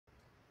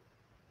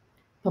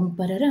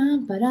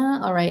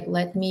All right,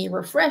 let me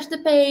refresh the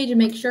page and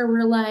make sure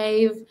we're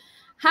live.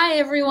 Hi,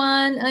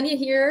 everyone. Anya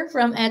here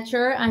from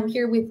Etchr. I'm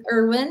here with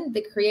Erwin,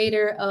 the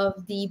creator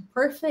of the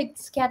perfect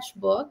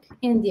sketchbook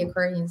in the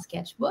accordion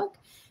sketchbook.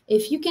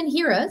 If you can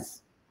hear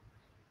us,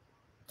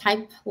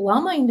 type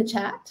llama in the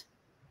chat.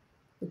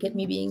 Look at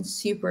me being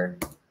super.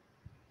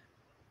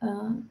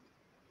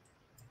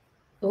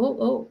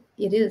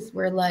 It is.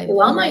 We're live.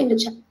 Llama in the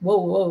chat.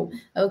 Whoa.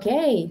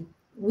 Okay.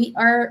 We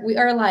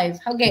are live.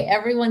 Okay,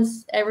 everyone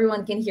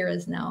can hear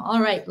us now.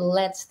 All right,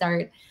 let's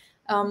start.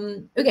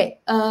 Okay.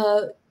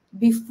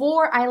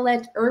 Before I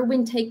let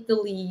Erwin take the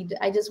lead,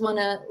 I just want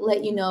to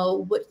let you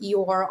know what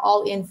you are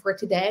all in for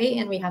today,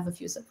 and we have a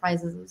few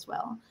surprises as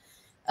well.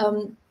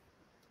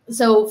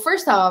 So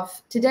first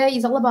off, today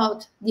is all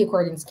about the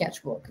accordion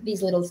sketchbook,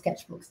 these little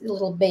sketchbooks, the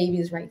little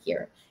babies right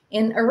here.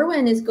 And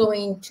Erwin is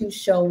going to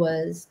show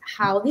us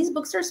how these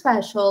books are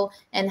special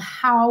and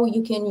how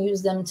you can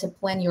use them to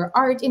plan your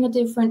art in a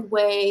different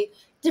way,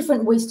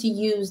 different ways to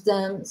use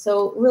them.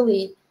 So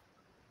really,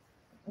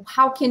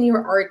 how can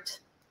your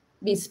art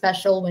be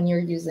special when you're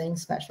using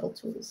special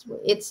tools?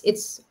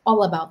 It's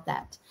all about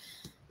that.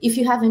 If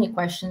you have any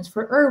questions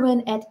for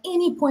Erwin at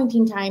any point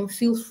in time,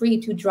 feel free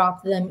to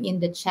drop them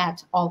in the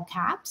chat, all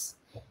caps.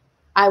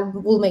 I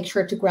will make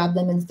sure to grab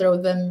them and throw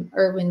them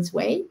Erwin's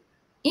way.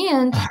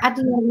 And at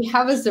the end, we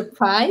have a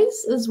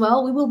surprise as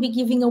well. We will be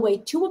giving away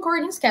 2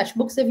 accordion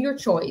sketchbooks of your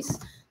choice.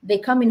 They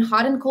come in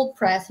hot and cold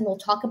press, and we'll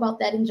talk about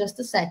that in just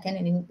a second.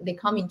 And they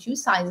come in 2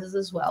 sizes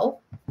as well.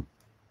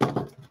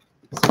 Sorry,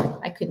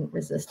 I couldn't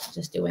resist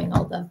just doing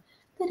all the...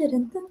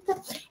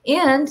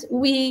 And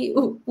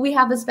we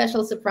have a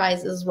special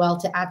surprise as well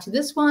to add to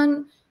this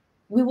one.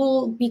 We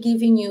will be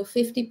giving you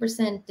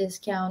 50%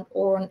 discount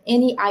on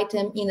any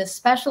item in a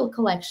special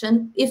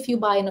collection if you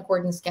buy an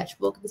accordion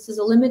sketchbook. This is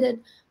a limited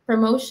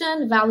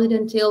promotion valid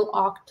until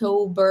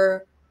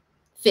October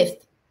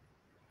 5th,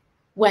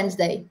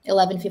 Wednesday,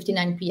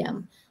 11:59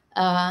 p.m.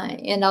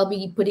 And I'll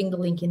be putting the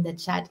link in the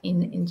chat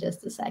in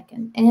just a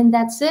second. And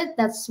that's it.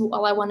 That's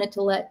all I wanted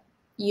to let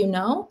you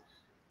know.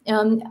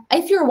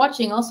 If you're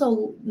watching,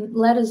 also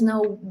let us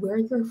know where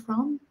you're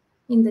from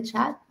in the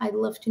chat. I'd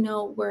love to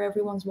know where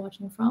everyone's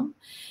watching from.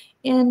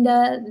 And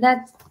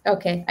that's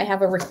okay. I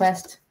have a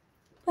request.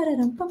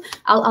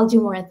 I'll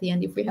do more at the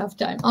end if we have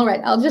time. All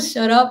right, I'll just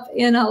shut up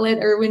and I'll let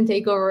Erwin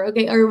take over.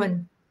 Okay,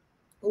 Erwin,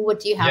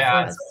 what do you have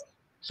for us?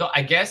 So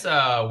I guess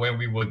when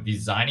we were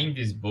designing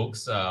these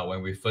books,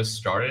 when we first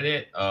started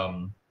it,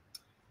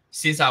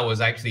 since I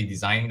was actually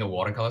designing the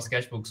watercolor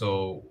sketchbook,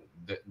 so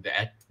the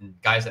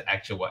guys at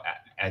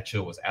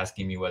Etchr was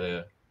asking me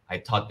whether I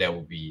thought there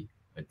would be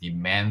a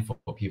demand for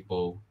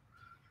people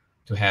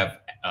to have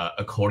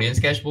accordion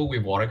sketchbook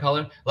with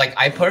watercolor. Like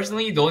I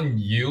personally don't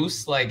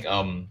use like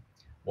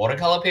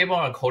watercolor paper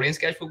on accordion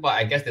sketchbook, but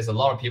I guess there's a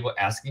lot of people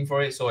asking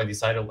for it, so I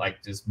decided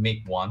like just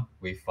make one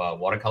with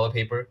watercolor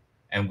paper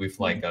and with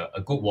like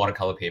a good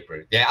watercolor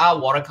paper. There are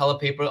watercolor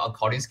paper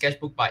accordion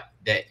sketchbook, but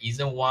there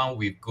isn't one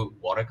with good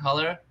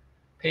watercolor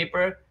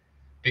paper,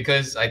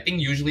 because I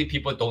think usually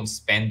people don't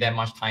spend that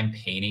much time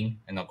painting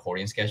an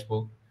accordion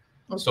sketchbook.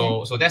 Okay.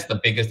 So that's the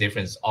biggest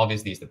difference.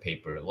 Obviously, is the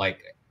paper. Like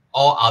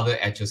all other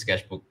Etchr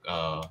sketchbook,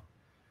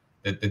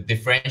 the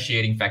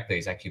differentiating factor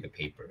is actually the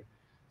paper.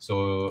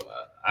 So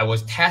I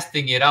was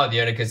testing it out the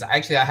other, because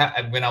actually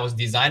when I was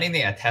designing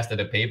it, I tested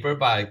the paper,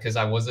 but because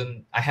I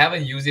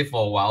haven't used it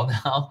for a while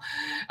now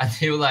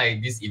until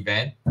like this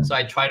event. So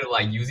I tried to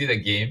like use it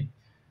again.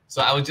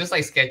 So I was just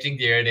like sketching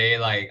the other day,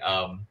 like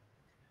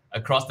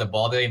across the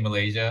border in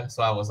Malaysia.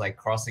 So I was like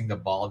crossing the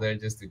border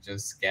just to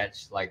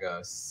sketch like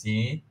a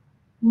scene.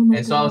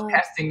 And so I was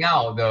testing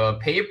out the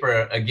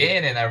paper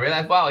again, and I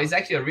realized, wow, it's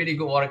actually a really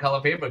good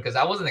watercolor paper, because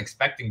I wasn't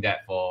expecting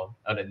that for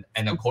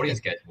an accordion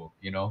sketchbook,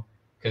 you know,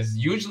 because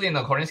usually in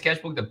an accordion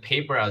sketchbook, the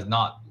paper is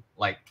not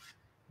like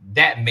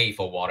that made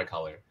for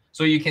watercolor.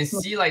 So you can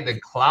see like the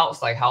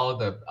clouds, like how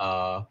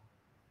the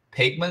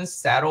pigments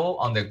settle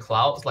on the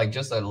clouds, like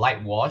just a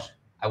light wash.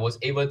 I was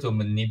able to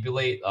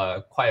manipulate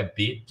quite a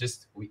bit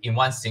just in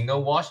one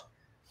single wash,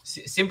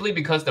 simply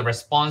because the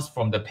response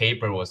from the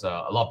paper was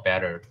a lot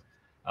better.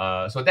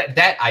 So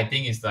that I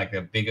think is like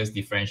the biggest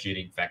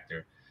differentiating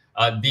factor.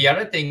 The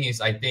other thing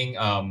is I think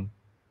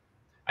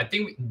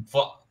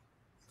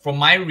from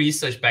my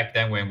research back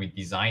then when we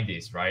designed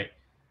this, right?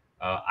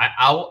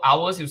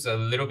 Ours was a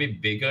little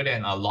bit bigger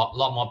than a lot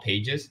more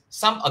pages.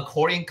 Some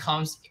accordion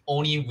comes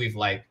only with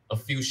like a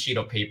few sheet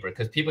of paper,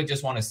 because people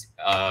just want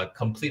to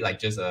complete like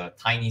just a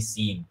tiny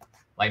scene,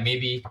 like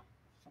maybe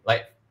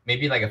like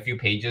a few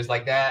pages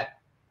like that,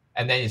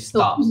 and then it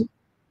stops.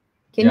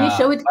 Can you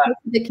show it to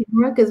the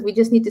camera, because we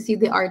just need to see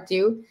the art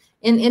too?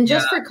 And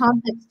just for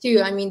context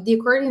too, I mean, the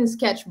accordion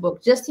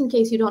sketchbook, just in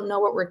case you don't know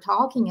what we're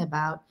talking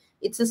about,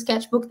 it's a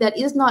sketchbook that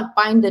is not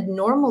binded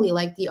normally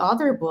like the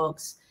other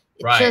books.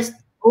 It just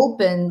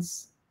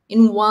opens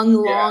in one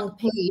long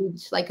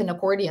page like an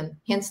accordion,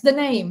 hence the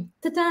name.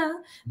 Ta-da!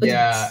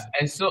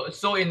 And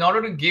so in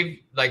order to give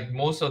like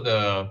most of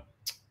the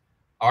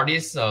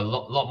artists a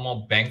lot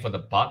more bang for the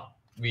buck,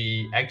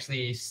 we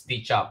actually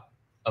stitch up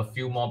a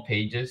few more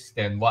pages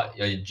than what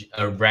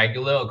a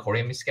regular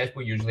accordion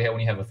sketchbook usually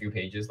only have a few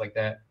pages like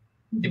that,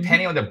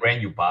 depending on the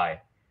brand you buy.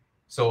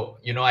 So,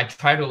 you know, I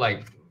try to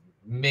like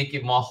make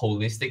it more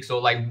holistic. So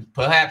like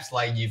perhaps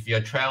like if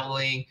you're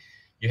traveling,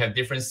 you have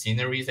different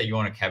sceneries that you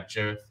want to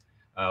capture,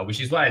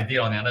 which is what I did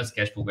on another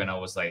sketchbook when I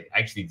was like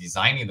actually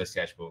designing the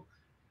sketchbook.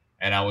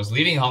 And I was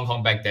living in Hong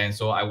Kong back then,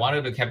 so I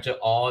wanted to capture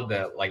all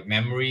the like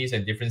memories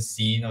and different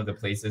scene of the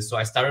places. So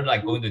I started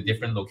like going to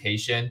different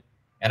location,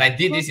 and I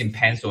did this in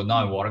pencil,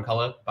 not in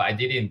watercolor, but I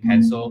did it in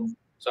pencil.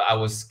 So I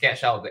would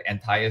sketch out the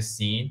entire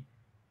scene,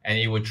 and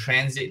it would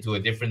transit to a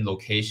different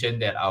location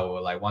that I would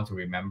like want to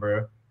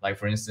remember. Like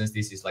for instance,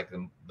 this is like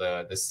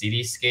the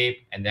cityscape,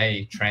 and then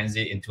it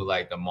transit into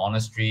like the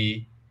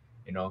monastery,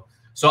 you know.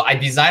 So I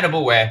designed a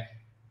book where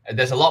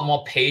there's a lot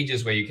more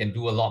pages where you can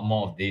do a lot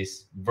more of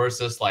this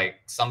versus like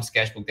some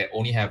sketchbook that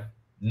only have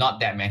not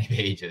that many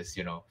pages,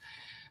 you know.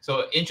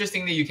 So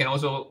interestingly, you can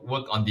also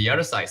work on the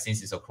other side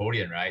since it's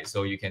accordion, right?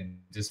 So you can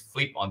just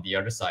flip on the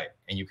other side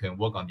and you can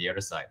work on the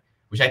other side,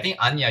 which I think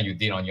Anya, you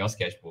did on your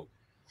sketchbook.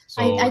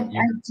 So I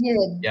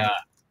did. Yeah.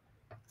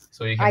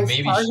 So you can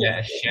maybe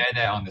share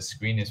that on the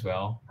screen as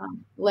well.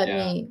 Let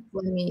me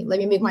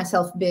make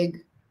myself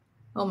big.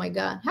 Oh my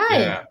God. Hi.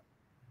 Yeah.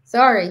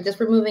 Sorry, just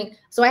removing.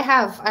 So I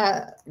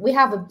have we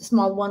have a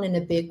small one and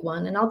a big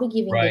one, and I'll be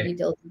giving the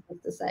details in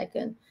just a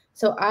second.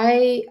 So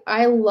I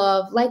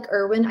love, like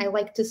Erwin, I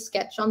like to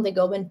sketch on the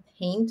go and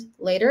paint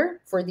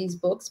later for these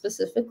books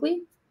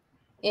specifically.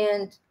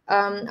 And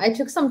I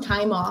took some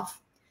time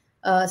off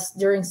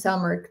during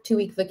summer,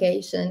 2-week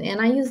vacation,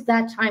 and I used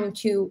that time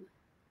to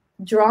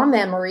draw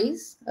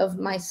memories of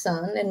my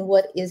son and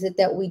what is it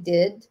that we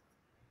did.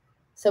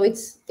 So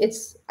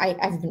I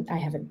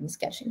haven't been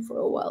sketching for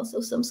a while, so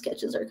some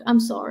sketches are,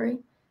 I'm sorry,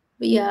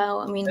 but yeah,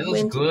 I mean, that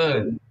looks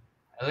good.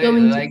 I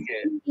like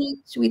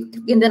it.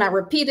 And then I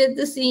repeated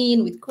the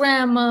scene with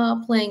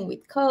grandma, playing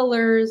with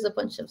colors, a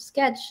bunch of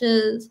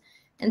sketches,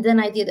 and then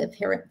I did a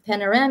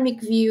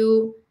panoramic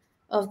view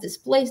of this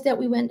place that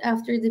we went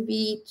after the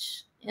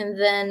beach, and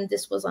then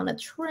this was on a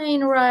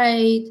train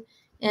ride.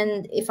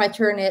 And if I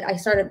turn it, I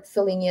started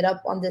filling it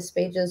up on this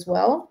page as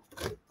well.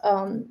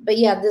 But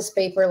yeah, this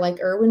paper, like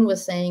Erwin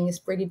was saying, is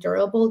pretty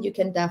durable. You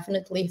can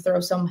definitely throw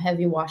some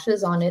heavy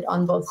washes on it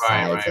on both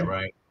sides.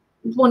 Right.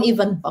 It won't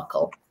even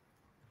buckle.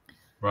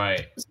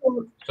 Right.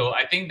 So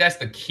I think that's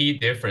the key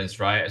difference,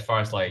 right? As far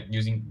as like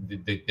using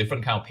the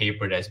different kind of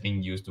paper that's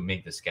being used to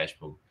make the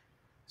sketchbook.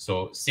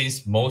 So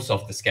since most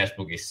of the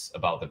sketchbook is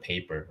about the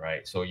paper,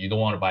 right? So you don't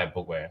want to buy a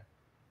book where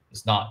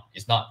it's not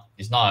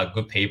a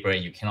good paper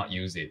and you cannot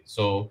use it.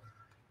 So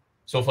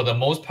for the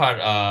most part,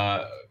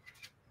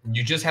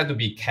 you just have to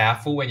be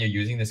careful when you're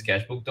using the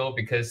sketchbook though,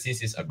 because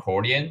since it's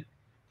accordion,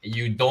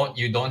 you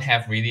don't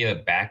have really a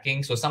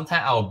backing. So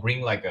sometimes I'll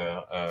bring like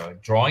a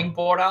drawing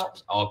board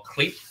out or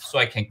clip so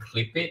I can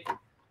clip it,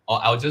 or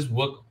I'll just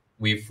work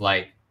with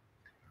like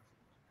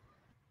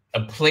a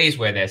place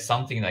where there's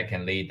something that I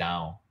can lay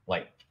down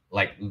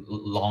like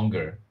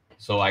longer.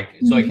 So I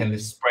can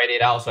spread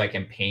it out so I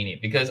can paint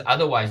it, because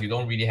otherwise you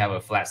don't really have a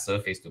flat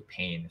surface to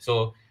paint.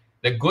 So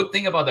the good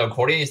thing about the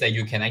accordion is that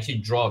you can actually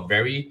draw a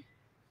very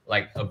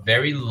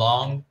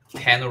long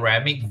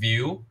panoramic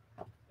view.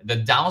 The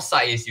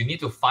downside is you need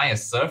to find a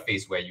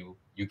surface where you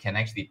can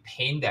actually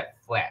paint that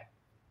flat,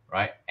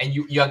 right? And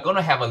you are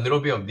gonna have a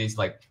little bit of this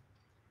like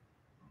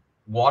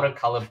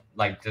watercolor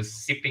like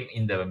just sipping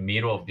in the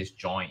middle of this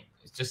joint.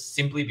 It's just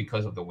simply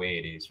because of the way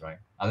it is, right?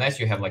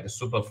 Unless you have like a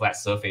super flat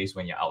surface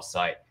when you're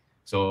outside.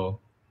 So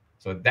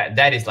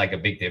that is like a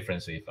big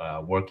difference with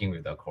working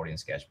with the accordion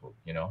sketchbook,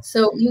 you know.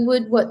 So you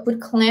would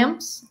put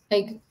clamps,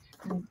 like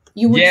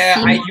you would?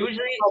 Yeah, I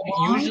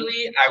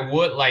usually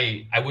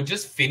I would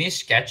just finish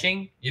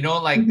sketching, you know,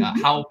 like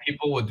how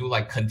people would do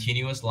like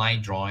continuous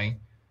line drawing.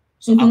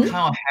 So I'll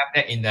kind of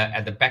have that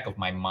at the back of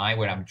my mind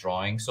when I'm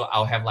drawing. So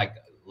I'll have like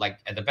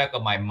at the back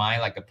of my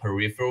mind like a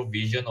peripheral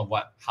vision of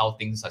how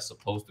things are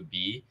supposed to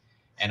be,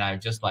 and I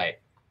just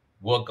like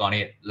work on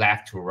it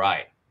left to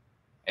right.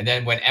 And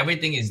then when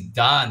everything is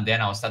done, then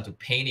I'll start to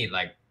paint it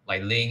like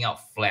laying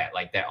out flat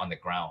like that on the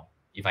ground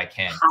if I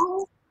can.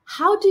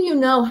 How do you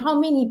know how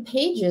many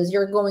pages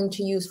you're going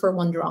to use for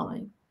one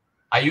drawing?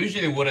 I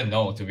usually wouldn't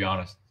know, to be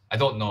honest. I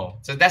don't know.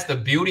 So that's the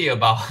beauty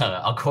about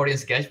accordion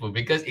sketchbook,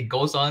 because it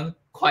goes on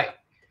quite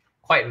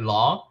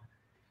long.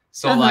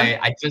 So like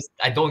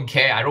I don't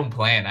care. I don't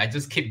plan. I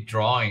just keep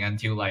drawing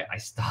until like I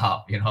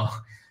stop, you know.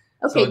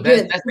 Okay, so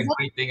that's the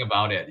great thing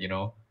about it, you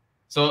know.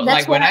 So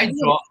like when I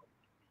draw,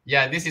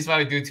 yeah, this is what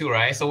I do too,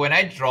 right? So when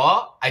I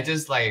draw, I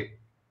just like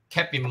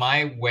kept in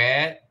mind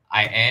where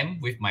I am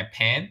with my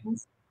pen,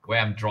 where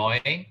I'm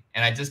drawing,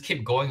 and I just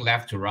keep going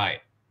left to right.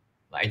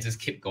 Like I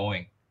just keep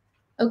going.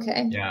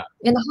 Okay. Yeah.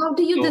 And how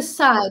do you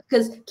decide?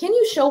 Because can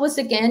you show us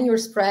again your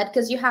spread?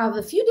 Because you have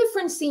a few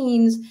different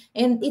scenes,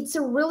 and it's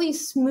a really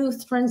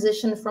smooth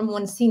transition from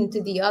one scene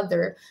to the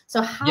other.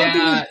 So how do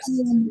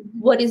you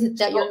what is it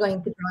that you're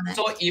going to draw next?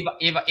 So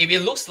if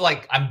it looks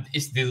like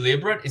it's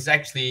deliberate, it's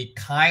actually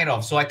kind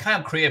of. So I kind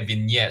of create a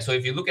vignette. So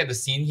if you look at the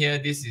scene here,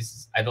 this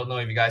is I don't know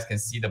if you guys can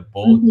see the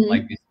boat,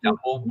 like this Mm-hmm.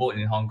 jumbo boat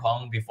in Hong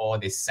Kong before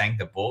they sank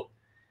the boat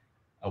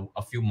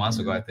a few months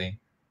ago, I think.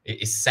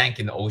 It sank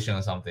in the ocean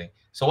or something.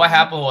 So what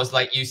happened was,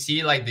 like, you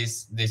see like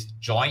this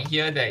joint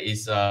here that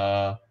is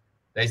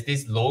there's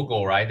this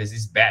logo, right? There's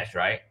this badge,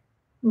 right?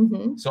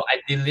 Mm-hmm. So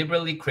I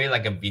deliberately create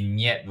like a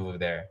vignette over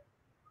there,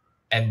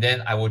 and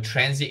then I will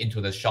transit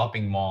into the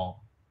shopping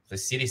mall, the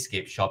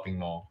Cityscape shopping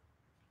mall.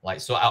 Like,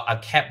 so I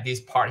kept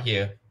this part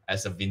here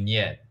as a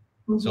vignette.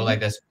 So like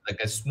there's like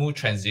a smooth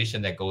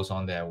transition that goes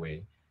on that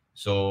way.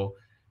 So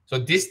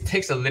this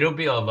takes a little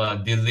bit of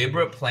a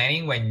deliberate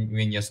planning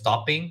when you're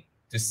stopping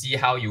to see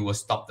how you will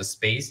stop the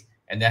space,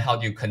 and then how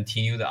do you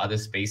continue the other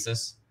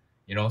spaces.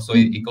 You know, so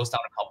it goes down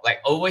the top. Like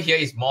over here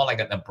is more like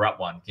an abrupt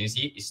one. Can you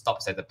see? It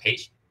stops at the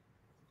page,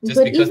 just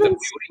But because the even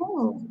building.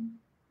 so,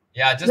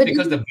 Yeah, just but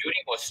because the even,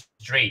 building was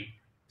straight.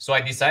 So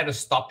I decided to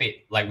stop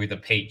it like with the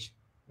page,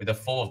 with the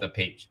flow of the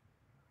page.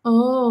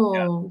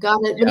 oh, got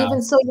it. But Yeah.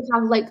 even so, you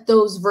have like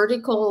those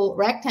vertical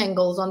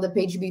rectangles on the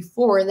page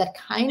before that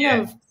kind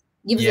Yeah. of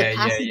gives a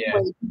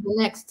passageway to the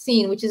next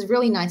scene, which is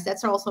really nice.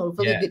 That's also a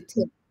really good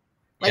tip.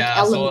 Like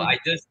Yeah, so element. I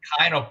just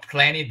kind of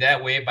plan it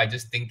that way by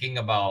just thinking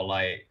about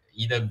like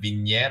either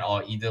vignette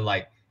or either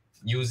like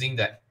using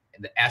the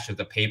edge of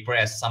the paper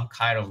as some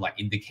kind of like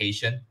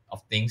indication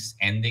of things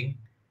ending.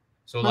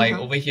 So like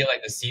over here,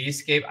 like the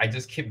cityscape, I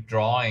just keep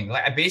drawing.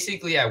 Like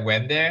I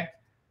went there.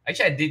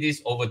 Actually, I did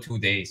this over 2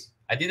 days.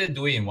 I didn't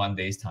do it in 1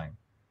 day's time.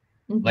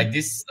 Like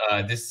this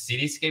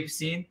cityscape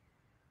scene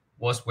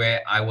was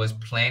where I was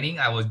planning.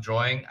 I was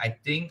drawing, I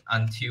think,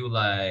 until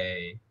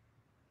like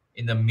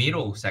in the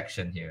middle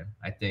section here,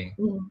 I think.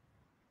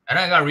 And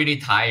I got really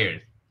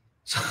tired.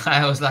 So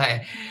I was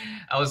like,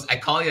 I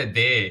called it a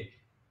day.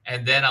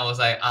 And then I was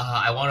like,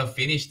 I want to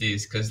finish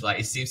this because like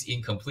it seems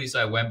incomplete.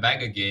 So I went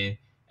back again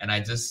and I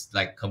just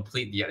like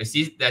complete the, you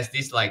see, there's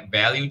this like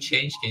value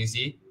change. Can you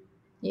see?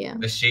 Yeah.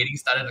 The shading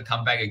started to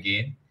come back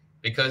again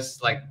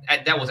because like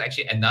that was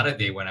actually another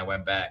day when I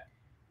went back.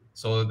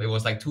 So it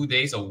was like 2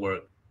 days of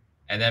work.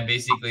 And then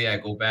basically I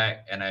go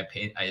back and I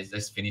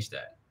just finish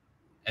that.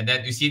 And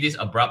then you see this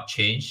abrupt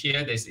change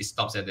here. It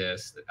stops at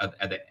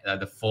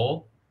the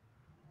four.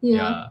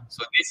 Yeah.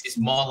 So this is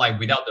more like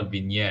without the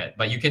vignette,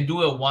 but you can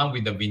do a one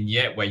with the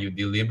vignette where you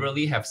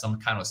deliberately have some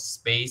kind of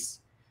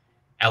space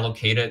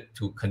allocated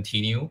to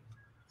continue.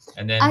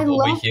 And then I over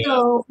love here,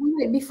 though,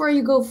 wait, before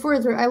you go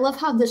further, I love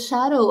how the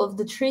shadow of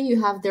the tree you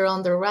have there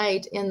on the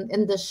right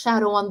and the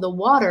shadow on the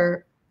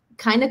water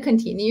kind of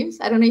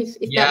continues. I don't know if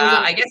that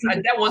was I guess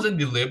that wasn't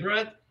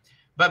deliberate.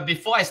 But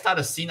before I start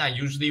a scene, I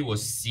usually will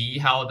see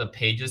how the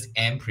pages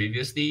end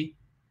previously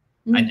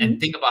and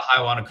think about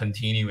how I want to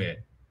continue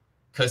it.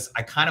 Because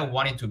I kind of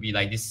want it to be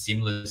like this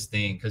seamless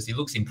thing because it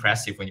looks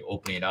impressive when you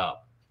open it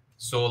up.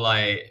 So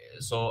I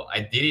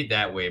did it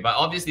that way. But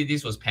obviously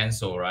this was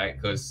pencil, right?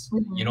 Because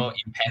you know,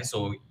 in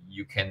pencil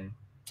you can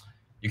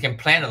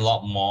plan a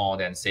lot more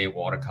than say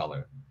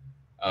watercolor.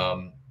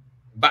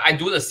 But I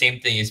do the same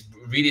thing. It's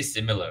really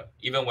similar,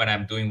 even when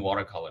I'm doing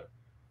watercolor.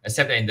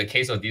 Except that in the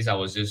case of this, I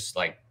was just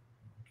like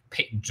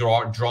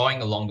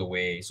drawing along the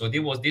way. So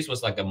this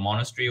was like a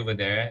monastery over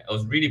there. It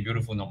was really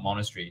beautiful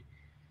monastery.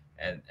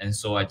 And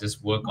so I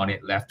just work on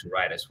it left to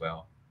right as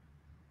well.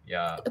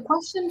 Yeah. A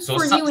question So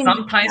for you in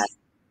sometimes,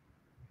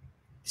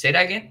 say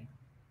that again.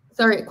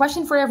 Sorry, a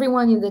question for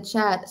everyone in the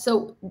chat.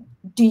 So,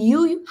 do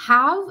you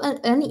have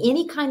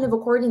any kind of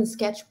accordion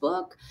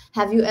sketchbook?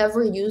 Have you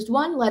ever used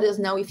one? Let us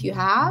know if you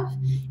have.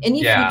 And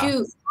if you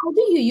do, how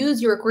do you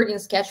use your accordion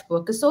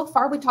sketchbook? Because so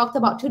far we talked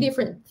about two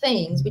different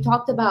things. We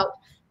talked about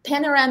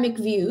panoramic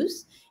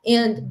views,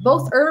 and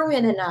both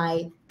Erwin and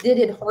I did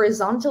it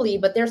horizontally,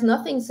 but there's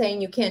nothing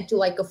saying you can't do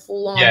like a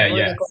full-on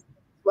vertical as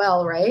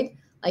well, right?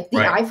 Like the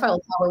Eiffel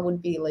Tower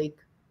would be like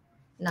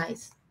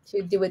nice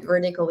to do it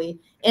vertically.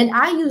 And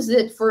I use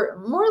it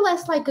for more or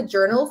less like a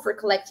journal for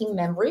collecting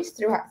memories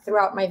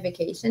throughout my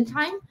vacation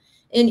time.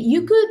 And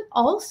you could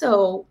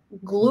also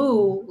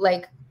glue,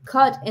 like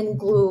cut and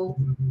glue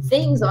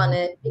things on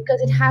it because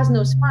it has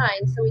no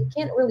spine, so it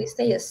can't really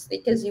stay as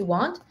thick as you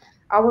want.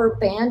 Our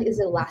band is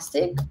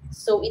elastic,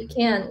 so it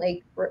can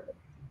like,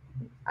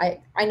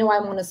 I know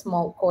I'm on a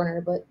small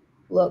corner, but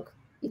look,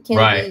 it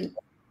can't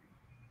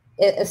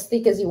be as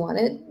thick as you want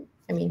it.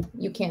 I mean,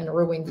 you can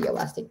ruin the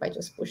elastic by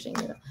just pushing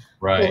it,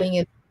 pulling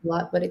it a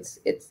lot, but it's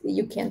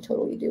you can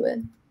totally do it.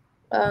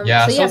 So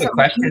the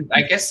question,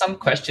 I guess some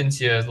questions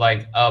here is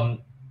like,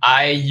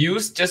 I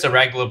use just a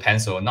regular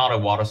pencil, not a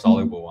water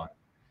soluble one.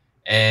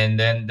 And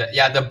then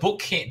the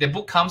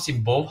book comes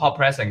in both hot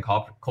press and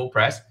cold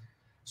press.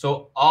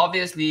 So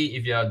obviously,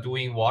 if you are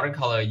doing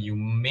watercolor, you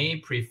may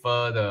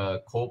prefer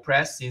the cold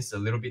press since a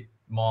little bit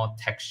more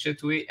texture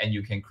to it, and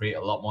you can create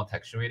a lot more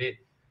texture with it.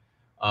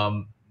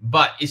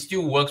 But it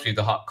still works with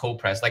the cold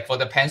press. Like for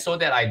the pencil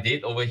that I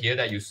did over here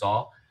that you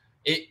saw,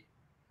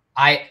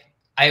 I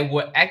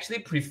would actually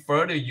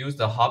prefer to use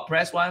the hot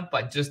press one,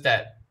 but just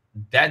that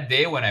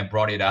day when I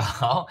brought it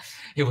out,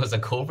 it was a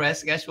cold press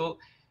sketchbook,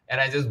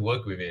 and I just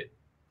worked with it.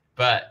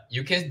 But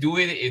you can do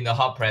it in the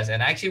hot press,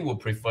 and I actually would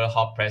prefer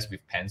hot press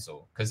with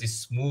pencil because it's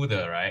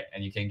smoother, right?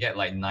 And you can get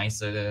like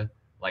nicer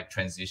like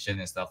transition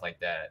and stuff like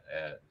that.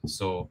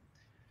 So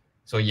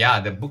yeah,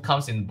 the book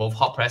comes in both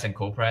hot press and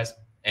cold press,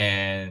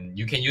 and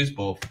you can use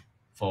both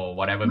for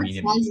whatever What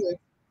medium. sizes?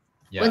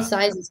 Yeah. What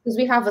sizes? Because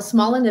we have a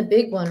small and a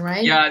big one,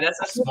 right? Yeah,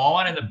 that's a small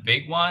one and a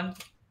big one.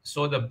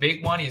 So the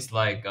big one is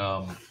like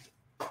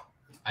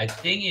I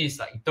think it's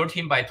like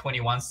 13 by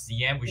 21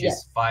 cm, which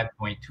is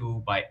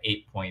 5.2 by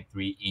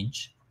 8.3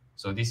 inch.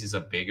 So this is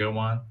a bigger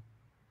one,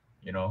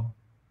 you know,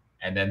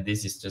 and then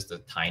this is just a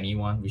tiny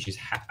one, which is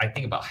I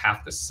think about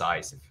half the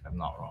size, if I'm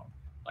not wrong,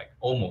 like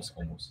almost.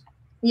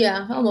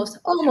 Yeah,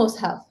 almost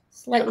half,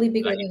 slightly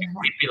bigger like, than half.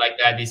 Creepy like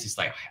that. This is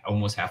like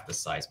almost half the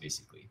size,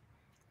 basically.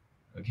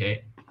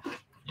 Okay,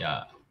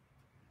 yeah.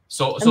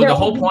 So the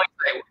whole point,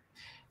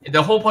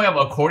 the whole point of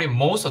accordion,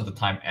 most of the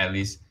time at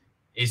least,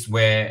 is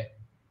where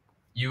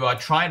you are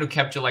trying to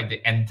capture like the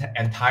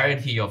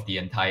entirety of the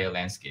entire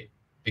landscape,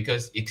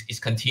 because it's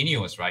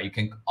continuous, right? You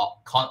can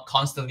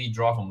constantly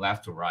draw from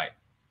left to right.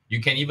 You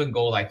can even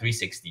go like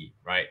 360,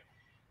 right?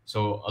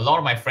 So a lot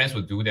of my friends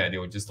would do that. They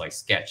would just like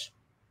sketch,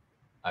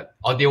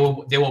 or they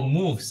will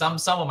move. Some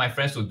of my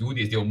friends will do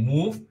this. They'll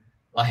move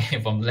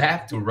like from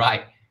left to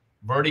right,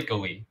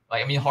 vertically,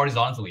 like I mean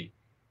horizontally,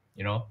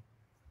 you know.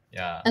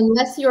 Yeah.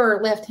 Unless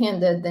you're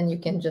left-handed, then you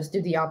can just do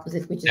the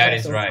opposite, which is that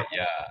is right.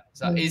 Yeah.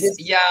 So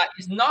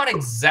it's not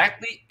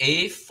exactly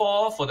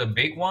A4 for the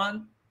big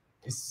one.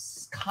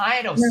 It's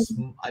kind of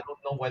I don't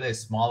know whether it's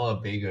smaller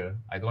or bigger.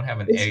 I don't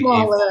have an It's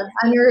smaller.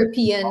 I'm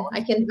European.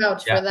 I can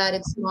vouch for that.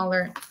 It's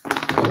smaller.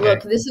 Okay.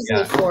 Look, this is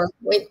A4.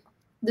 Wait,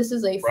 this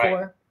is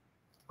A4.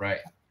 Right.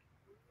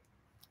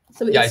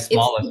 So it's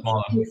smaller.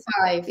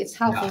 A5. It's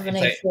half of an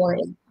A4.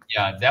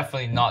 Yeah,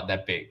 definitely not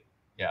that big.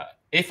 Yeah,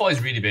 A4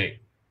 is really big.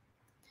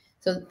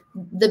 So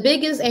the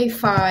big is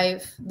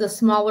A5. The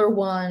smaller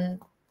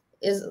one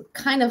is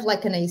kind of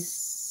like an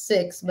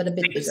A6, but a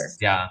bit bigger.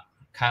 Yeah,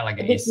 kind of like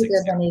an A6. A bit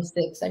bigger than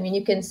A6. I mean,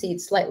 you can see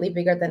it's slightly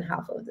bigger than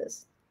half of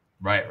this.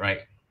 Right.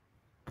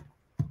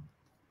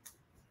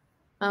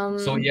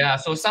 So yeah,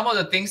 so some of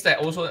the things that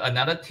also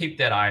another tip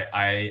that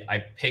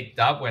I picked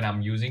up when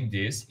I'm using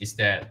this is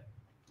that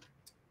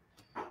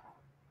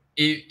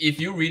if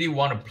you really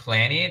want to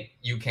plan it,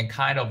 you can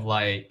kind of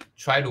like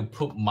try to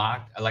put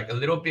like a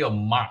little bit of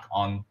mark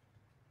on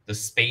the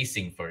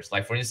spacing first.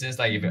 Like for instance,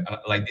 like if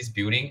like this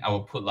building, I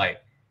will put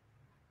like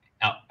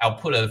I'll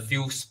put a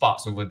few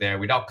spots over there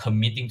without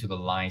committing to the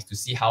lines to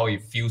see how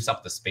it fills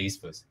up the space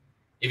first.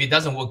 If it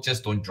doesn't work,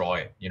 just don't draw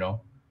it, you know.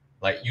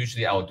 Like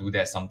usually I will do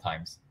that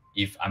sometimes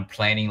if I'm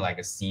planning like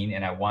a scene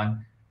and I want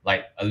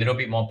like a little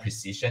bit more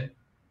precision.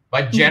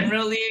 But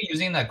generally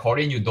using an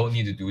accordion, you don't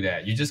need to do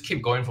that. You just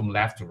keep going from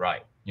left to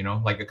right, you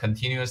know, like a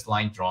continuous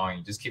line drawing.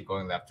 You just keep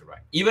going left to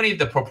right. Even if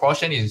the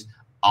proportion is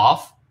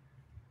off,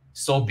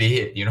 so be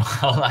it, you know.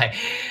 Like,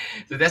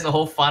 so that's the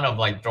whole fun of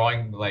like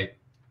drawing like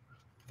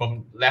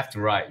from left to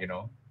right, you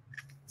know.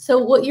 So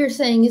what you're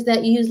saying is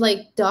that you use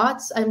like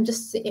dots. I'm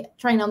just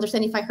trying to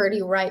understand if I heard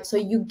you right. So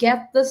you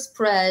get the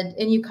spread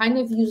and you kind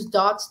of use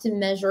dots to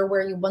measure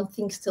where you want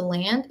things to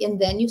land, and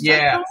then you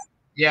start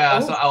Yeah,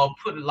 so I'll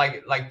put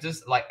like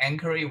just like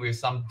anchor it with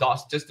some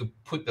dots just to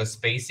put the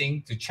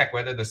spacing, to check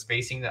whether the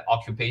spacing, the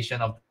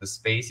occupation of the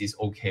space is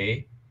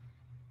okay.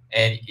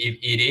 And if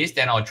it is,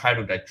 then I'll try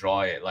to like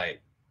draw it.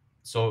 Like,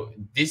 so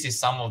this is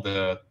some of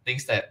the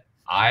things that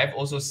I've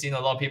also seen a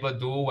lot of people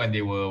do when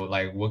they were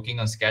like working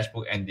on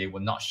Sketchbook and they were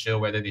not sure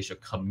whether they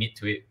should commit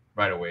to it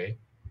right away.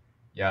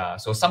 Yeah,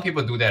 so some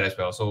people do that as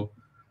well. So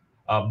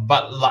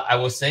but like I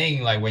was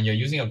saying, like when you're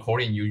using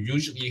accordion, you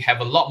usually have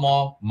a lot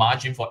more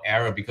margin for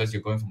error because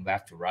you're going from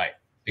left to right,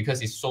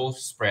 because it's so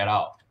spread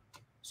out.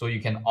 So you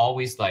can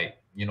always like,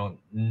 you know,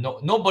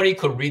 nobody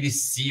could really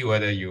see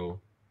whether you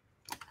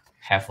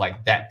have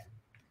like that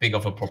big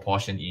of a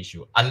proportion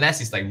issue unless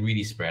it's like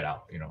really spread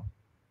out, you know.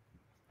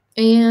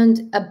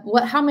 And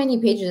how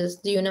many pages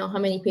do you know? How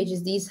many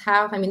pages these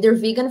have? I mean, they're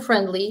vegan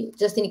friendly.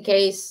 Just in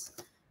case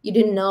you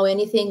didn't know,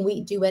 anything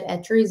we do at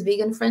Etchr is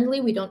vegan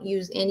friendly. We don't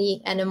use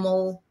any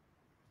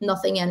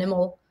nothing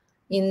animal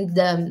in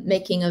the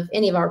making of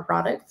any of our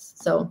products.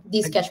 So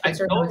these sketchbooks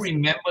are. I don't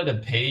remember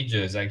the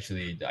pages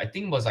actually. I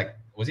think was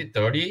it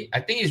 30? I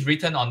think it's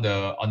written on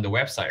the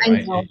website,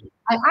 right?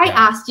 I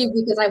asked you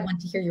because I want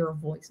to hear your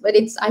voice, but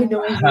I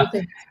know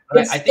everything.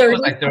 Right. I think it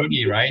was like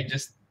 30, right?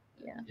 Just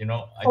you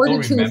know, I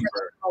don't remember.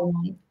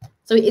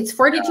 So it's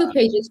 42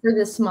 pages for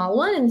the small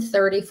one and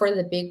 30 for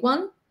the big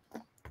one.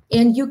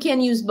 And you can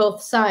use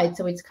both sides,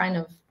 so it's kind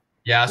of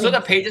so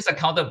the pages are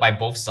counted by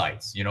both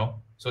sides, you know.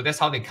 So that's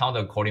how they count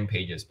the accordion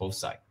pages, both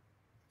sides.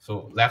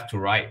 So left to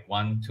right,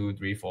 1, 2,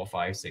 3, 4,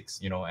 5,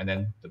 6, you know, and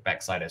then the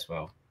back side as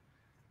well.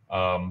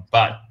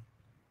 But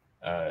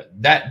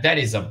that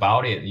is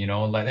about it, you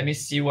know. Like, let me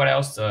see what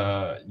else.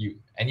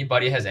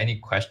 Anybody has any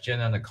question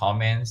on the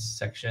comments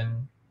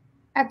section?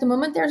 At the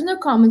moment, there's no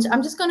comments.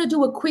 I'm just going to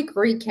do a quick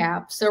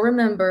recap. So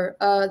remember,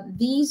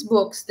 these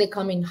books, they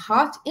come in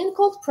hot and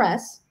cold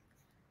press.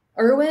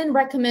 Erwin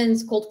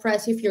recommends cold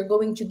press if you're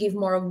going to give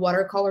more of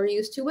watercolor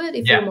use to it,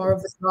 if you're Yeah. more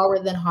of a slower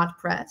than hot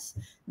press.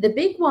 The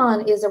big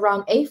one is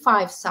around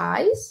A5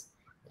 size,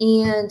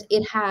 and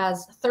it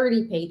has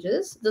 30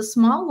 pages. The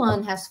small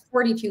one has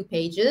 42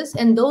 pages,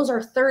 and those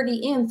are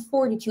 30 and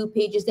 42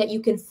 pages that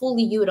you can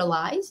fully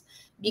utilize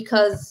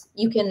because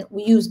you can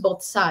use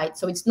both sides.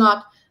 So it's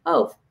not,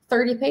 oh,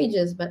 30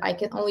 pages, but I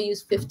can only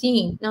use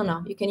 15.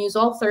 No, you can use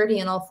all 30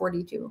 and all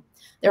 42.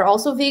 They're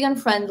also vegan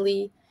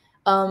friendly.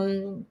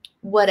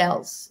 What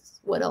else?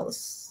 What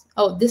else?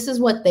 Oh, this is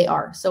what they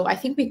are. So I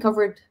think we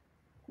covered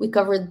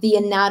the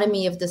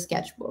anatomy of the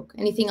sketchbook.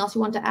 Anything else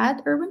you want to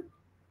add, Erwin?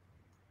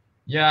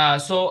 Yeah,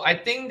 so I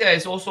think that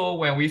is also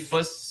when we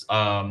first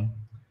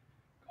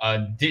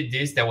did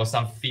this, there was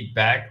some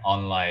feedback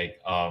on like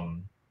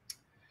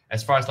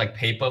as far as like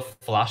paper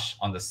flush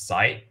on the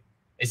side.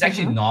 It's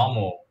actually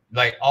normal.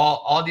 Like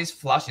all this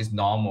flush is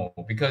normal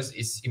because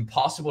it's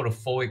impossible to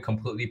fold it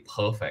completely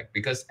perfect,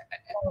 because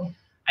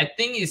I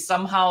think it's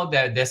somehow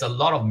that there's a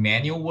lot of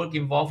manual work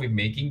involved with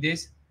making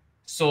this.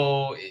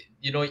 So,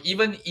 you know,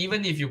 even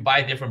if you buy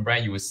a different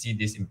brand, you will see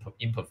this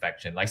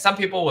imperfection. Like some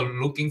people were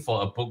looking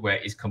for a book where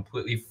it's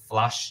completely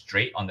flush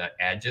straight on the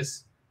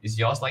edges. Is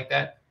yours like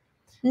that?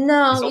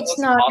 No, it's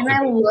not. And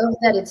I love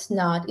that it's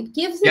not. It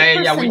gives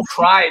it Yeah. We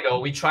tried though.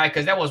 We tried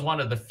because that was one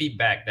of the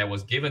feedback that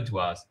was given to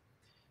us,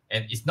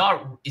 and it's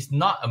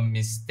not a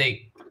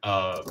mistake.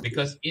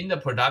 Because in the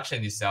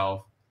production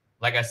itself,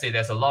 like I say,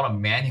 there's a lot of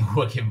manual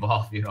work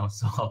involved. You know,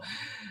 so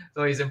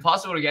it's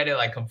impossible to get it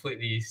like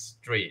completely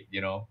straight.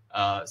 You know,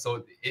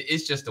 so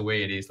it's just the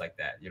way it is like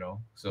that. You know,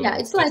 so yeah,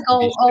 it's like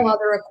all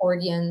other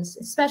accordions,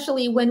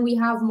 especially when we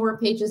have more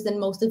pages than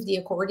most of the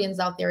accordions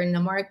out there in the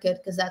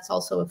market, because that's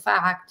also a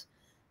fact.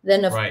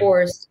 Then of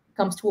course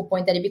comes to a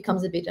point that it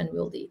becomes a bit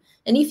unwieldy.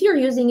 And if you're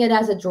using it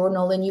as a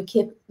journal and you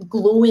keep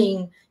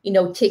gluing, you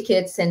know,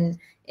 tickets and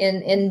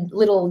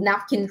little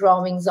napkin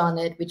drawings on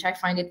it, which I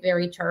find it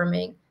very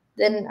charming,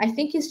 then I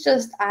think it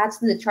just adds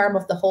to the charm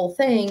of the whole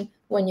thing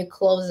when you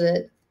close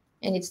it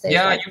and it stays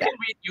like that.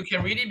 You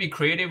can really be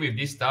creative with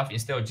this stuff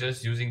instead of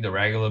just using the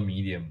regular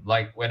medium.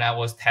 Like when I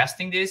was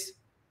testing this,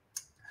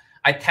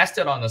 I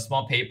tested on a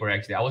small paper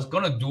actually. I was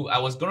gonna do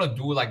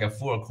like a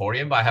full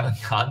accordion, but I haven't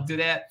gotten to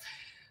that.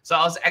 So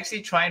I was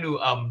actually trying to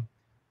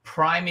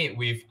prime it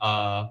with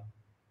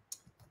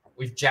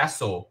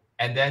gesso,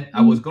 and then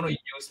I was gonna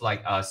use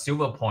like a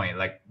silver point,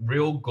 like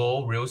real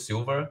gold, real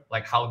silver,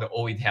 like how the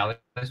old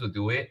Italians would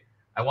do it.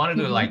 I wanted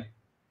to like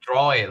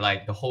draw it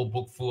like the whole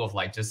book full of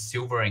like just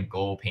silver and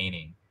gold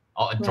painting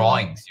or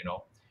drawings, you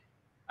know.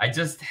 I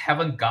just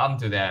haven't gotten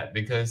to that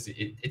because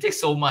it takes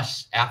so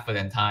much effort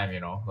and time, you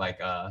know. Like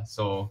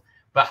so,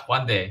 but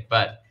one day.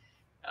 But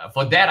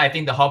for that, I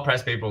think the hot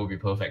press paper would be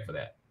perfect for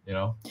that. You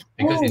know,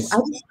 because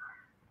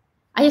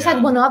I just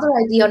had one other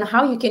idea on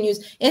how you can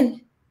use.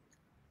 And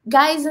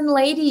guys and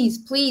ladies,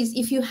 please,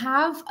 if you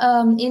have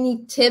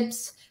any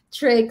tips,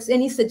 tricks,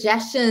 any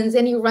suggestions,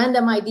 any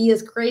random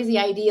ideas, crazy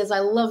ideas, I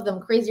love them.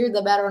 Crazier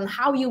the better on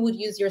how you would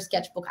use your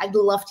sketchbook. I'd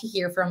love to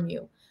hear from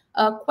you.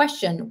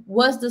 Question: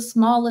 was the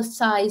smallest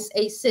size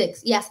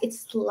A6? Yes,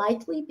 it's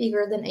slightly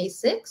bigger than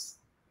A6.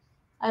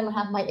 I don't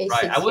have my A6.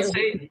 Right. I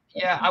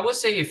would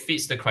say it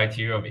fits the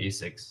criteria of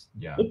A6.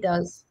 Yeah, it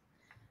does.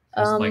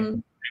 Like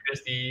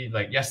previously,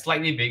 like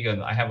slightly bigger.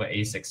 I have an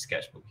A6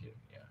 sketchbook here.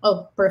 Yeah.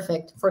 Oh,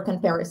 perfect for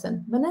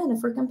comparison. Banana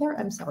for compare.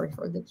 I'm sorry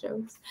for the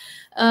jokes.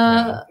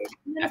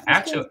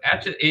 Actual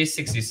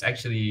A6 is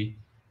actually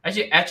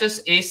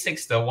Etchr's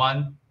A6. The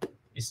one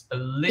is a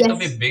little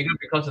bit bigger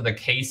because of the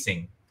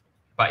casing,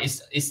 but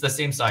it's the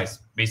same size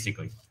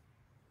basically.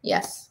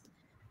 Yes.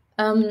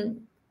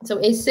 So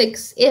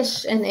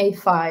A6-ish and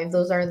A5,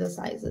 those are the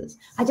sizes.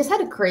 I just had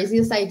a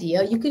craziest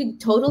idea. You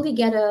could totally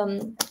get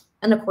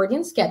an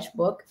accordion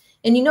sketchbook.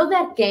 And you know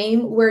that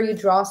game where you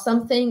draw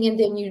something and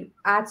then you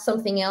add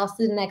something else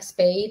to the next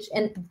page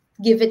and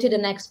give it to the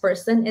next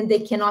person and they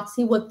cannot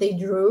see what they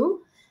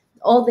drew?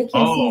 All they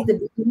can see is the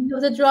beginning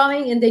of the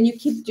drawing, and then you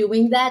keep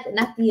doing that. And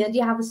at the end,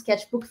 you have a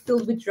sketchbook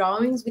filled with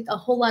drawings with a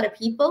whole lot of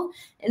people,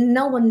 and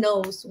no one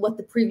knows what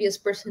the previous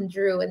person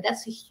drew. And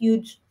that's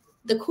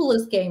the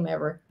coolest game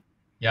ever.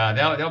 Yeah,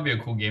 that'll be a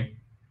cool game.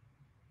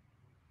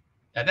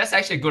 Yeah, that's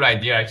actually a good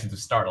idea actually to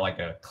start like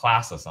a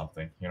class or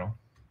something, you know?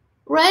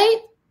 Right?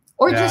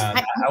 Or yeah, just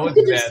I would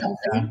do something.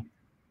 Yeah.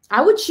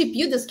 I would ship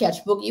you the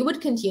sketchbook. You would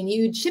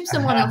continue. You'd ship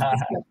someone else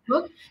the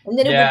sketchbook, and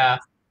then it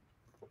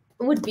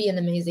would be an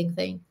amazing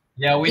thing.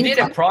 Yeah, we did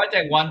a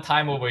project one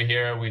time over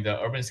here with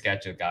the Urban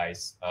Sketcher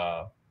guys,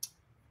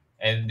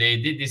 and they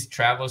did this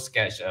travel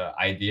sketch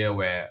idea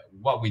where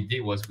what we did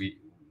was we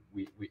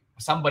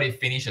somebody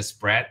finished a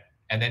spread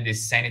and then they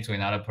send it to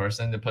another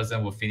person. The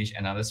person will finish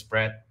another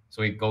spread,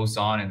 so it goes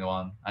on and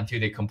on until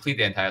they complete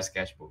the entire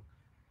sketchbook.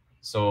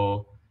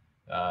 So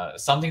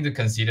something to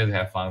consider to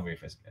have fun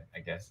with, I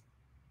guess.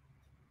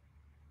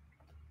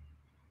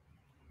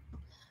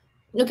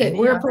 Okay,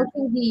 we're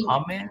approaching the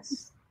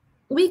comments.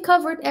 We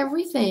covered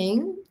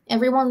everything.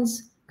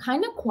 Everyone's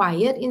kind of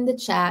quiet in the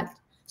chat.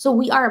 So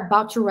we are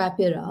about to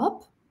wrap it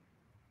up.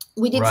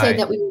 We did say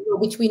that we will go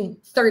between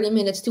 30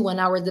 minutes to 1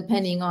 hour,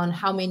 depending on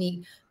how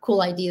many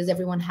cool ideas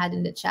everyone had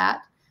in the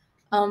chat.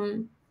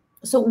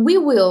 So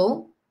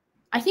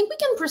I think we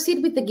can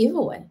proceed with the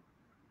giveaway.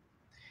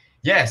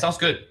 Yeah, sounds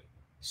good.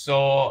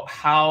 So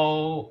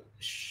how,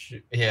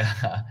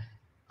 yeah.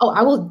 Oh,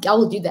 I will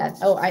do that.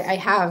 Oh, I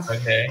have.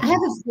 Okay.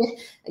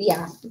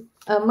 Yeah.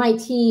 My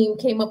team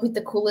came up with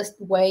the coolest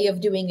way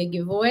of doing a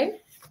giveaway.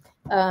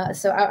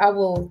 So I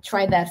will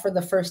try that for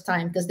the first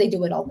time because they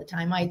do it all the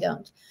time. I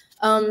don't.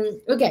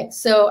 Okay,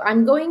 so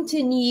I'm going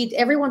to need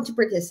everyone to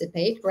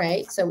participate,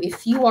 right? So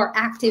if you are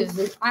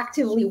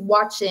actively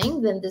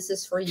watching, then this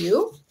is for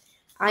you.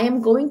 I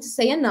am going to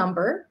say a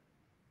number.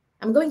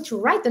 I'm going to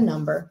write the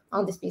number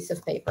on this piece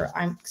of paper.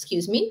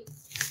 Excuse me.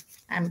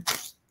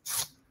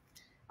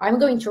 I'm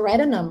going to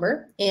write a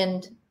number,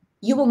 and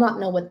you will not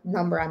know what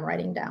number I'm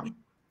writing down.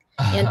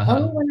 And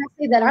only when I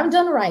say that I'm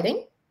done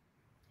writing,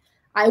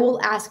 I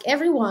will ask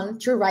everyone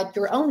to write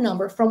your own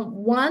number from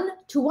 1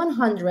 to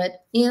 100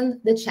 in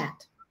the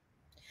chat.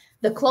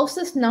 The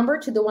closest number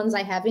to the ones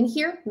I have in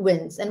here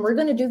wins. And we're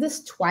going to do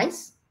this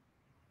twice.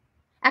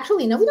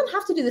 Actually, no, we don't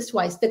have to do this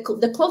twice.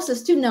 The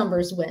closest two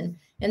numbers win.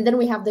 And then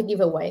we have the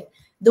giveaway.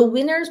 The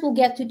winners will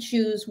get to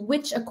choose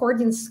which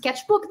accordion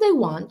sketchbook they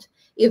want,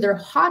 either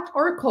hot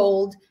or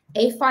cold,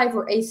 A5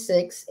 or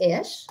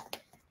A6-ish.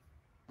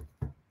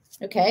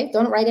 Okay,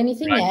 don't write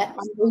anything yet.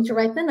 I'm going to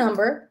write the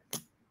number.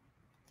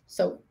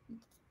 So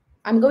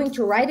I'm going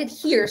to write it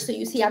here so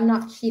you see I'm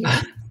not cheating.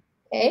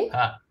 Okay.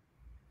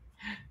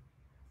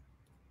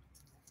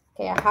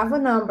 Okay, I have a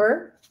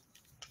number.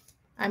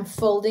 I'm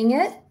folding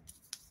it.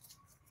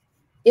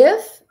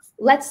 If,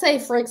 let's say,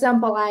 for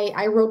example,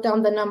 I wrote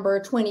down the number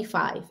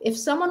 25. If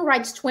someone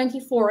writes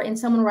 24 and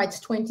someone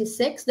writes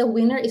 26, the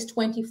winner is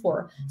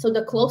 24. So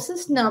the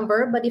closest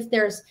number, but if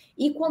there's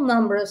equal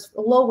numbers,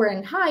 lower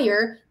and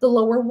higher, the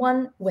lower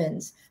one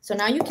wins. So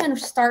now you can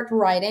start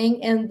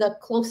writing and the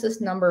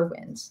closest number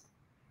wins.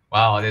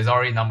 Wow, there's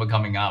already a number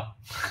coming up.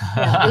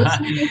 Yeah,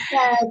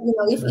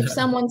 if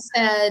someone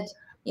said,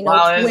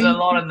 wow, there's a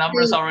lot of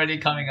numbers already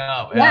coming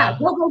up. Yeah,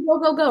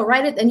 go.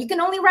 Write it. And you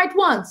can only write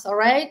once, all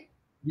right?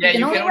 Yeah,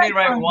 you can only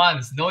write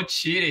once. No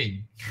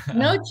cheating.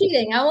 No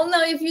cheating. I will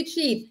know if you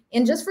cheat.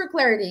 And just for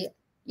clarity,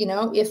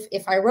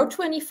 if I wrote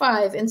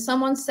 25 and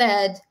someone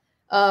said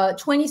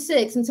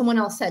 26 and someone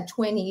else said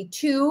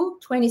 22,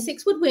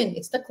 26 would win.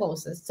 It's the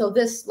closest. So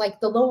this, like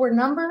the lower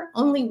number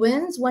only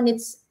wins when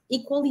it's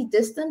equally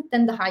distant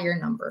than the higher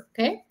number,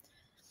 okay?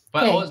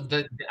 But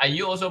also, are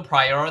you also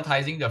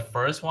prioritizing the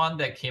first one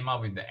that came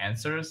up with the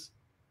answers?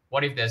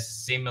 What if there's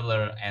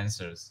similar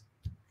answers?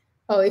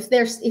 Oh, if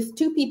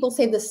two people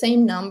say the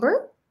same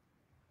number,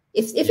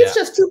 if it's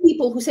just two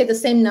people who say the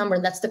same number,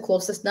 that's the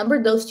closest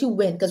number, those two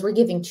win because we're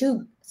giving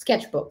two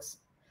sketchbooks.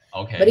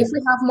 Okay. But if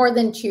we have more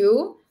than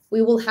two,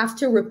 we will have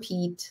to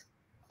repeat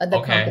the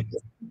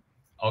competition.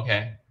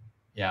 Okay.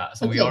 Yeah.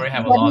 So we already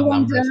have a lot of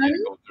numbers.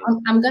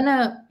 I'm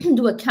gonna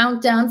do a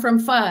countdown from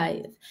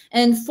 5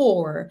 and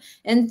 4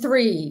 and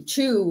 3,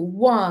 2,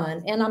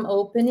 1, and I'm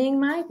opening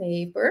my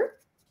paper.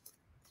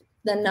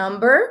 The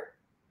number.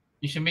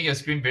 You should make your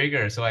screen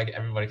bigger so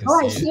everybody can see it.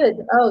 Oh, I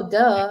should. Oh,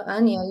 duh.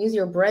 Anya, use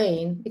your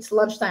brain. It's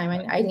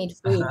lunchtime. I need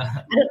food.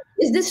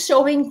 Is this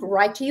showing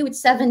right to you? It's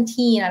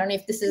 17. I don't know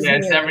if this is.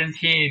 Yeah,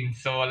 17.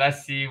 So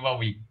let's see what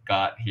we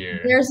got here.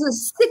 There's a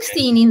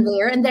 16 in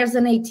there, and there's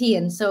an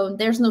 18. So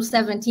there's no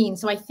 17.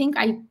 So I think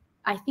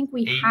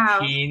we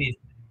have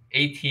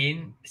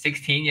 18,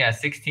 16. Yeah,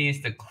 16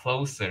 is the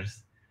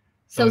closest.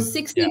 So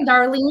 16, yeah.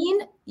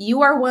 Darlene,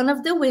 you are one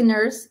of the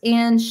winners,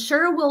 and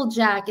Sherwill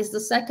Jack is the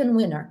second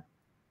winner.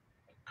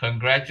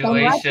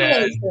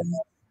 Congratulations.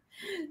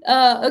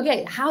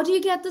 Okay, how do you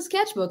get the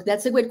sketchbook?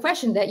 That's a good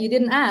question that you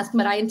didn't ask,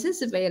 but I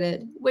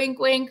anticipated. Wink,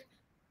 wink.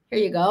 Here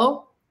you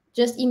go.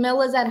 Just email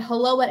us at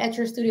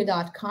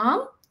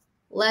hello@etchrstudio.com.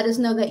 Let us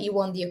know that you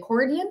won the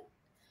accordion,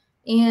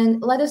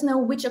 and let us know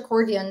which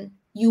accordion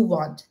you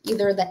want.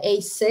 Either the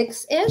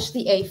A6-ish,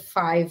 the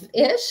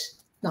A5-ish,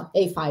 not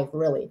A5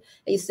 really,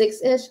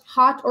 A6-ish,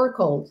 hot or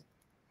cold.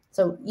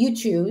 So you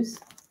choose.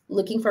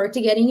 Looking forward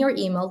to getting your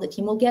email. The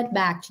team will get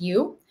back to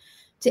you.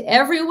 To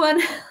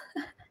everyone,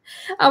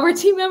 our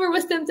team member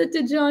was tempted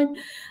to join.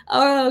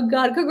 Oh,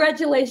 God.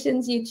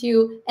 Congratulations, you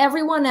two.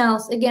 Everyone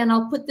else, again,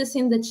 I'll put this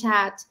in the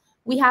chat.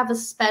 We have a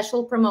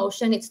special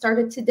promotion. It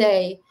started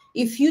today.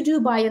 If you do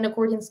buy an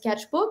accordion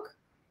sketchbook,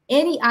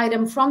 any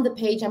item from the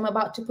page I'm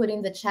about to put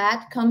in the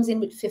chat comes in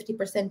with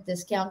 50%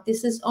 discount.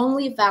 This is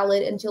only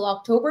valid until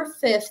October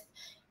 5th,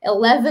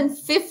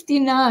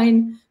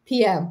 11:59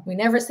 p.m. We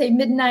never say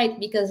midnight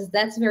because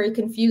that's very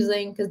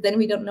confusing because then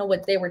we don't know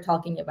what they were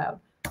talking about.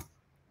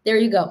 There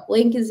you go.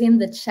 Link is in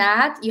the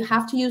chat. You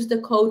have to use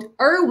the code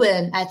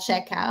Erwin at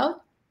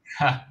checkout.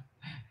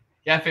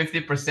 Yeah,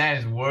 50%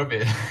 is worth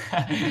it.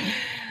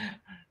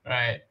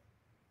 Right.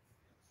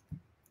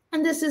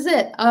 And this is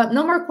it.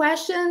 No more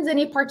questions.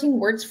 Any parting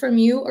words from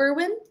you,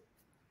 Erwin?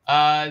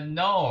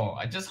 No.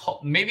 I just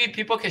hope maybe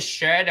people can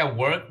share their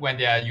work when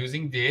they are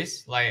using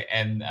this,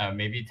 and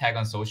maybe tag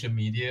on social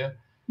media,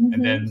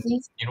 and then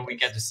we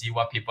get to see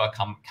what people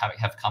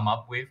have come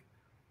up with.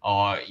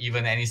 or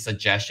even any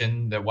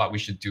suggestion that what we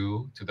should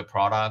do to the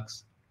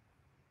products.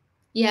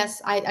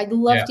 Yes, I'd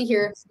love to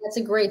hear. That's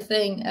a great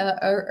thing,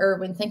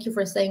 Erwin. Thank you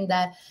for saying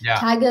that. Yeah.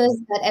 Tag us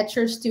at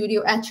Etchr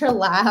Studio, Etchr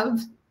Lab.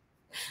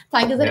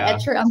 Tag us at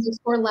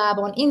Etchr_lab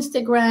on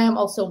Instagram.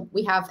 Also,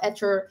 we have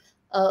Etchr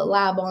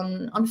Lab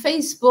on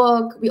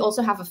Facebook. We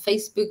also have a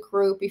Facebook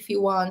group if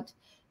you want.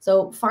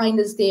 So find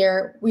us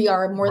there. We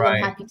are more than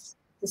happy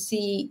to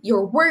see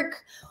your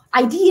work,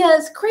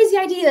 ideas, crazy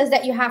ideas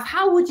that you have.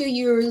 How would you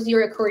use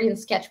your accordion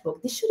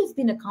sketchbook? This should have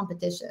been a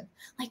competition.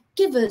 Like,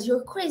 give us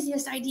your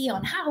craziest idea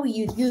on how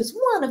you'd use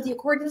one of the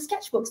accordion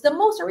sketchbooks. The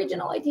most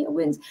original idea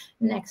wins.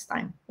 Next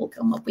time, we'll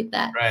come up with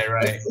that.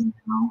 Right.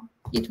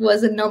 It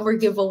was a number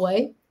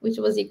giveaway, which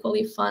was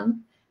equally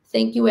fun.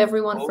 Thank you,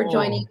 everyone, for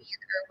joining me,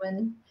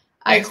 Erwin.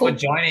 Thanks for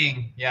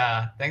joining.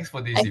 Yeah, thanks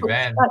for this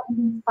event. I got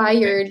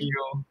inspired. Thank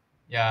you.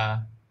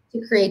 Yeah.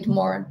 To create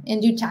more,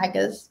 and do tag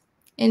us.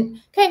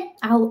 And okay,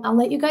 I'll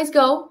let you guys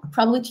go,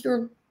 probably to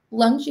your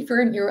lunch if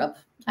you're in Europe.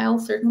 I'll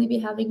certainly be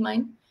having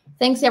mine.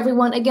 Thanks,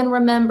 everyone. Again,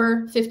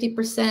 remember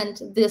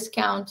 50%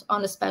 discount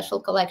on a special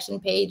collection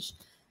page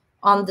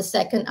on the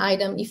second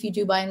item if you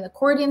do buy an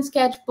accordion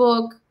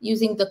sketchbook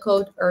using the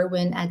code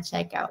Erwin at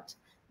checkout.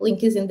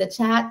 Link is in the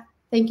chat.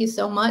 Thank you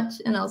so much,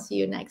 and I'll see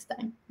you next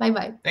time.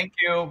 Bye-bye. Thank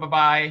you.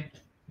 Bye-bye.